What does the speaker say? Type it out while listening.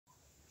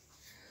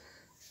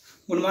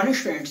Good morning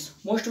students,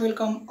 most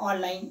welcome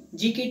online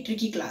GK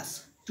tricky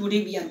class.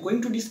 Today we are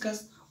going to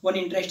discuss one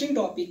interesting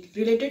topic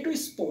related to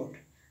sport.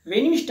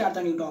 When we start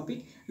the new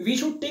topic, we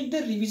should take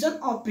the revision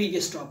of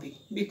previous topic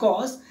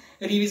because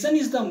revision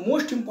is the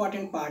most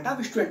important part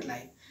of student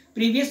life.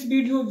 Previous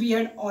video we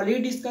had already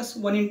discussed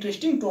one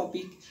interesting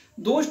topic,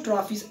 those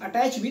trophies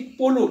attached with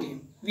polo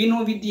game. We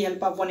know with the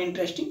help of one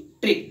interesting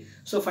trick.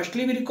 So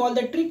firstly we recall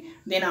the trick,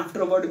 then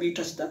afterward we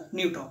touch the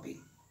new topic.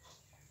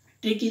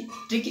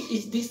 Trick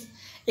is this.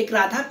 एक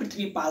राधा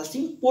पृथ्वीपाल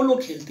सिंह पोलो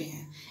खेलते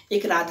हैं।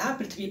 एक राधा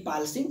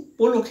पृथ्वीपाल सिंह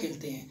पोलो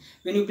खेलते हैं।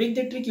 When you break the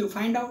trick you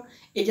find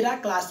out Ijra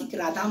classic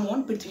Radha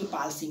Mohan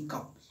Prithvipal Singh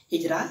cup.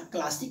 Ijra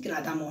classic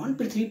Radha Mohan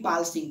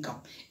Prithvipal Singh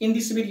cup. In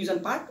this way revision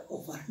part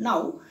over.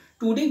 Now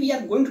today we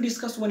are going to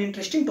discuss one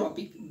interesting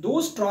topic,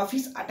 those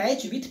trophies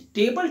attach with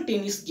table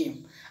tennis game.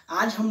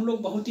 आज हम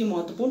लोग बहुत ही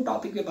महत्वपूर्ण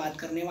topic पे बात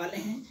करने वाले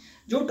हैं,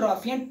 जो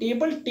ट्रॉफियां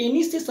टेबल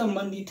टेनिस से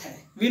संबंधित है।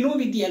 We know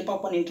with the help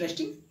of one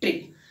interesting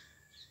trick.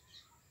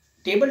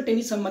 Table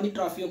tennis संबंधित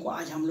ट्रॉफियों को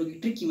आज हम लोग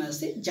ट्रिक की मदद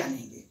से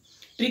जानेंगे।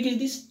 ट्रिक इज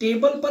दिस,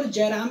 टेबल पर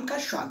जयराम का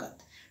स्वागत।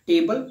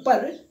 टेबल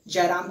पर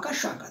जयराम का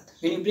स्वागत।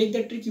 When you break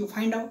the trick you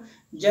find out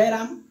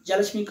Jairam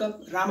जलस्मी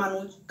cup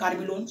Ramanuj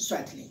कार्बिलोन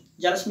स्वैथलिन।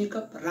 जलस्मी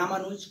cup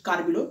Ramanuj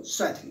कार्बिलोन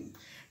स्वैथलिन।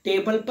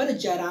 Table पर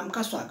जयराम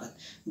का स्वागत,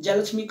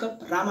 जलस्मी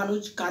cup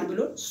Ramanuj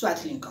कार्बिलोन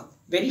स्वैथलिन cup.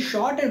 Very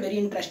short and very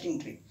interesting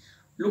trick.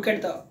 Look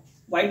at the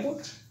white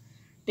board.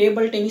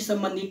 Table tennis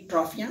संबंधित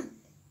ट्रॉफियां।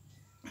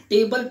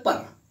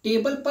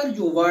 टेबल पर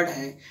जो वर्ड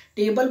है,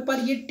 टेबल पर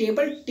ये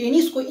टेबल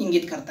टेनिस को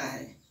इंगित करता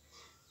है।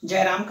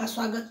 जयराम का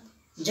स्वागत,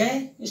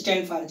 जय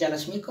stand for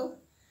जलस्मी cup,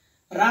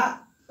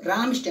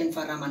 Ram stand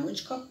for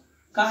Ramanuj cup,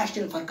 का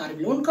स्टैंड फॉर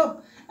कार्बिलोन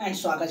कप एंड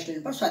स्वागत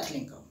स्टैंड फॉर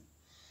स्वैथलिन कप।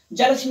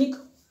 जलस्मी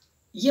कप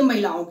ये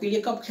महिलाओं के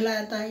लिए कप खेला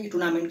जाता है, ये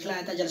टूर्नामेंट खेला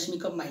जाता है। जलस्मी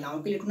कप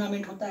महिलाओं के लिए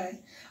टूर्नामेंट होता है।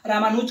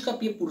 रामानुज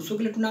कप ये पुरुषों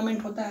के लिए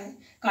टूर्नामेंट होता है।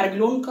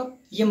 कार्बिलोन कप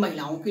ये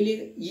महिलाओं के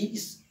लिए ये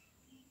इस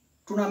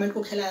टूर्नामेंट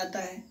को खेला जाता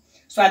है।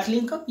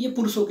 स्वैथलिन कप ये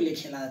पुरुषों के लिए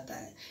खेला जाता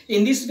है।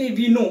 In this way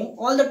we know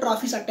all the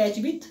trophies attach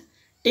with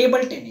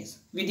table tennis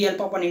with the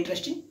help of an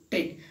interesting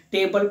trick.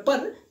 Table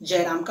पर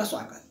जयराम का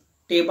स्वागत,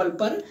 टेबल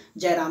पर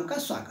जयराम का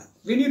स्वागत।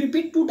 When you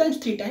repeat 2 times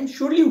 3 times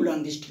surely you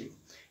learn this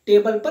trick।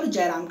 Table पर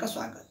जयराम का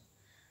स्वागत,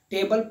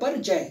 table पर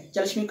जय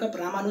जलस्मी cup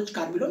Ramanuj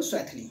कार्बिलोन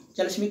स्वैथलिन।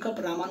 जलस्मी cup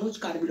Ramanuj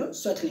कार्बिलोन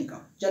स्वैथलिन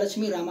cup.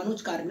 जलस्मी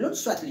Ramanuj कार्बिलोन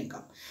स्वैथलिन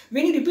cup.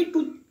 When you repeat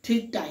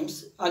 2-3 times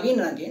again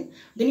and again,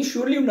 then you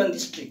surely will learn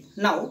this trick.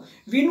 Now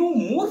we know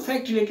more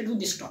fact related to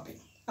this topic.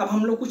 अब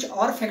हम लोग कुछ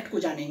और फैक्ट को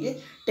जानेंगे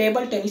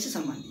टेबल टेनिस से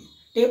संबंधित।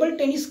 टेबल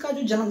टेनिस का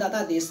जो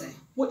जन्मदाता देश है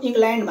वो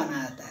इंग्लैंड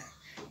माना जाता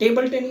है।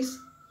 Table tennis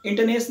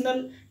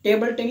international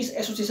table tennis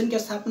association की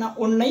स्थापना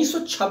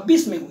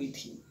 1926 में हुई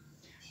थी।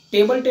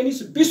 टेबल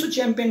टेनिस विश्व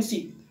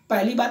चैंपियनशिप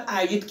पहली बार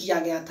आयोजित किया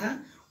गया था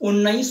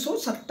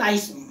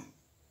 1927 में।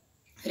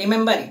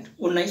 रिमेंबर इट,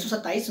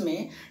 1927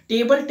 में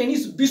टेबल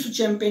टेनिस विश्व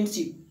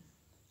चैंपियनशिप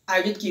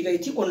आयोजित की गई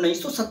थी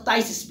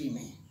 1927 ईस्वी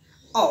में।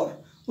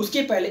 और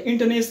उसके पहले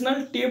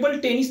इंटरनेशनल टेबल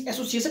टेनिस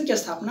एसोसिएशन की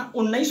स्थापना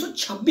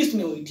 1926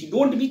 में हुई थी।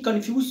 Don't be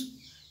confuse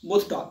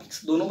both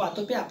topics, दोनों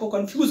बातों पे आपको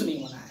कंफ्यूज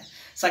नहीं होना है।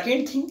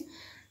 सेकेंड थिंग,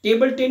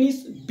 टेबल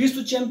टेनिस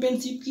विश्व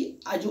चैंपियनशिप की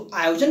जो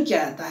आयोजन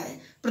किया जाता है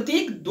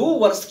प्रत्येक 2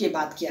 वर्ष के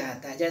बाद किया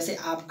जाता है। जैसे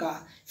आपका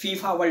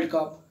फीफा वर्ल्ड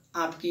कप,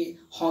 आपके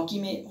हॉकी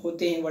में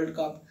होते हैं वर्ल्ड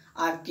कप,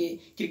 आपके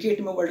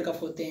क्रिकेट में वर्ल्ड कप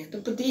होते हैं,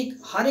 तो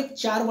प्रत्येक हर एक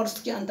 4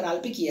 वर्ष के अंतराल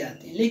पे किए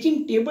जाते हैं।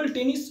 लेकिन टेबल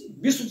टेनिस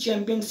विश्व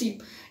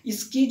चैंपियनशिप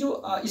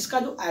इसका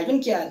जो आयोजन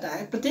किया जाता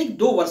है प्रत्येक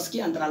 2 वर्ष के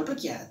अंतराल पर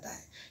किया जाता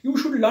है। You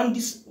should learn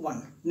this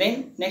one.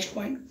 Then next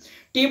point,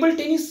 table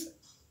tennis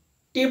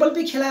table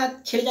पे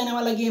खेले जाने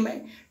वाला गेम है।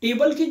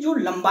 टेबल की जो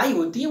लंबाई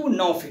होती है वो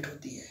 9 फीट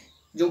होती है।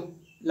 जो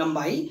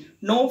लंबाई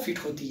 9 फीट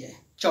होती है,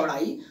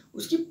 चौड़ाई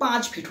उसकी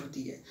 5 फीट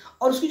होती है,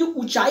 और उसकी जो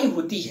ऊंचाई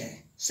होती है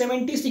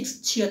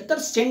 76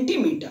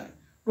 centimetre.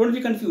 Don't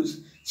be confuse,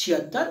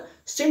 76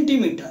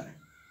 centimetre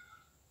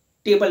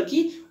table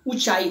की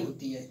ऊंचाई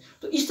होती है।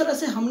 तो इस तरह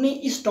से हमने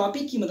इस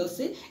टॉपिक की मदद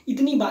से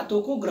इतनी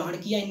बातों को ग्रहण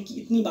किया,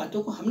 इतनी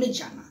बातों को हमने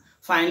जाना।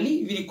 Finally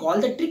we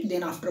recall the trick,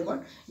 then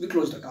afterward we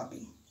close the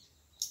topic.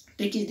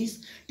 Trick is this,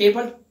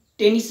 table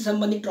tennis से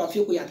संबंधित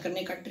ट्रॉफियों को याद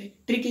करने का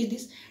ट्रिक इज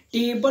दिस,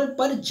 टेबल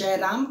पर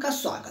जयराम का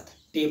स्वागत।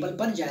 टेबल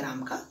पर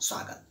जयराम का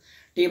स्वागत,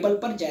 टेबल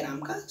पर जयराम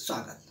का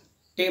स्वागत।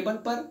 टेबल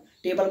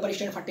पर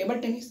stand for table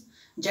tennis.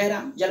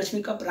 Jairam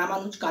जलस्मी cup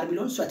Ramanuj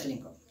कार्बिलोन स्वैथलिन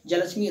cup.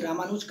 जलस्मी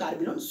Ramanuj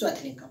कार्बिलोन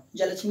स्वैथलिन cup.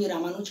 जलस्मी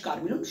Ramanuj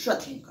कार्बिलोन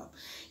स्वैथलिन cup.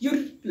 You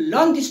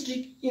learn this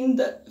trick in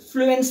the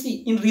fluency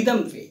in rhythm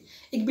वे।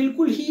 एक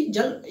बिल्कुल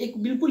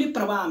ही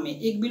प्रवाह में,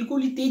 एक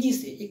बिल्कुल ही तेजी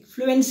से, एक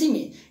फ्लुएंसी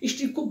में इस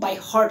ट्रिक को बाय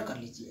हार्ट कर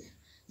लीजिए।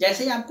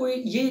 जैसे ही आपको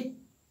ये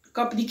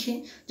कप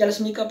दिखे,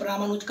 जलस्मी cup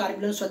Ramanuj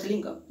कार्बिलोन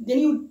स्वैथलिन cup, then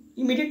you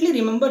immediately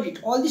remember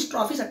it, all this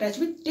trophies attach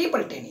with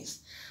table tennis.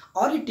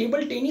 और ये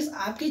टेबल टेनिस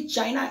आपके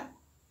चाइना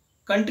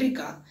कंट्री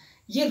का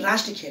ये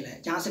राष्ट्रीय खेल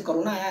है। जहाँ से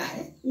कोरोना आया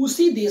है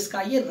उसी देश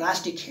का ये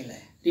राष्ट्रीय खेल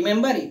है।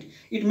 Remember it,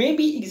 it may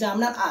be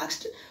examiner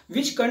asked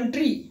which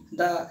country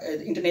the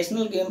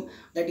international game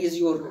that is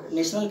your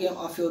national game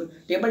of your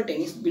table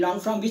tennis belong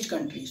from which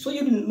country, so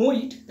you know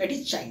it, that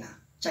is China.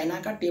 China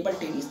का table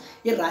tennis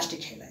ये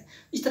राष्ट्रीय खेल है।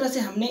 इस तरह से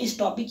हमने इस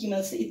टॉपिक की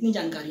मदद से इतनी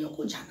जानकारियों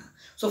को जाना।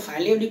 So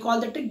finally you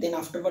recall the trick, then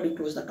afterward you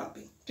close the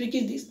topic. Trick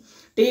is this,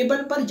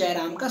 table पर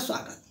जयराम का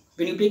स्वागत।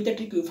 When you break the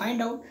trick, you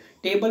find out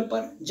table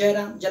पर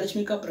Jairam,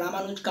 जलक्ष्मी cup,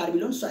 Ramanuj,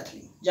 कार्बिलोन,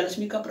 स्वैथलिंग,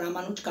 जलक्ष्मी cup,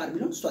 Ramanuj,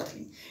 कार्बिलोन,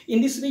 स्वैथलिंग।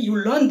 In this way you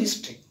learn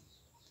this trick.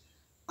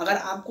 अगर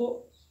आपको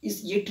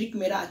ये trick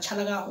मेरा अच्छा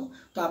लगा हो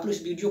तो आप लोग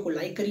इस वीडियो को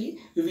लाइक करिए।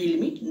 We will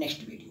meet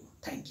next video.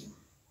 Thank you.